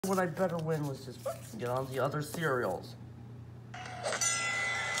What I better win was just get on the other cereals.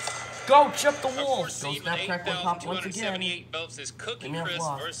 Go chip the wolf! Go Snapcrack on top once again. Votes is Cookie Crisp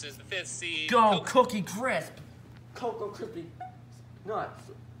versus the fifth seed. Go Cookie Crisp! Cocoa Crispy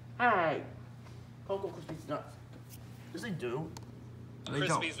nuts. Hey! Cocoa Crispy nuts. Yes, they do.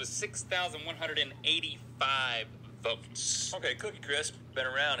 Krispies was 6,185 votes. Okay, Cookie Crisp been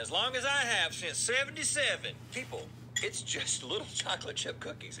around as long as I have, since '77. People, it's just little chocolate chip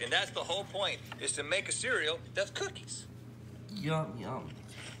cookies, and that's the whole point, is to make a cereal that's cookies. Yum, yum.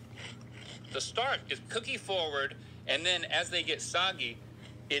 The start is cookie forward, and then as they get soggy,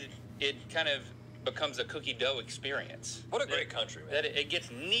 it kind of becomes a cookie dough experience. What a great country, man. That it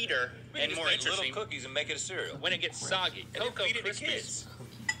gets neater and more interesting. Little cookies and make it a cereal. When it gets soggy. Cocoa Krispies.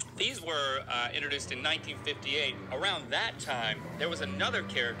 These were introduced in 1958. Around that time, there was another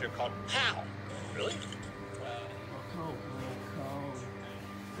character called Pal. Really?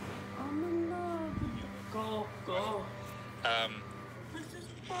 I'm in love with you. Go. This is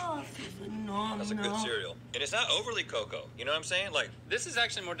boss. That's a good cereal. And it's not overly cocoa. You know what I'm saying? Like, this is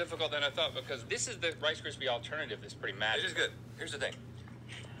actually more difficult than I thought because this is the Rice Krispie alternative that's pretty magic. It is good. Here's the thing.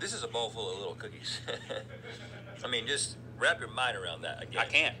 This is a bowl full of little cookies. I mean, just wrap your mind around that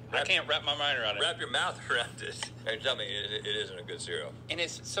again. I can't wrap my mind around it. Wrap your mouth around it and tell me it isn't a good cereal. And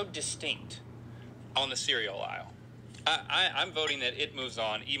it's so distinct on the cereal aisle. I'm voting that it moves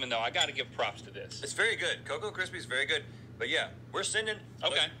on, even though I got to give props to this. It's very good. Cocoa Krispie is very good. But yeah, we're sending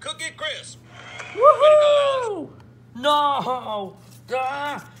Cookie Crisp. Woohoo! No!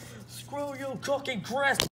 Screw you, Cookie Crisp.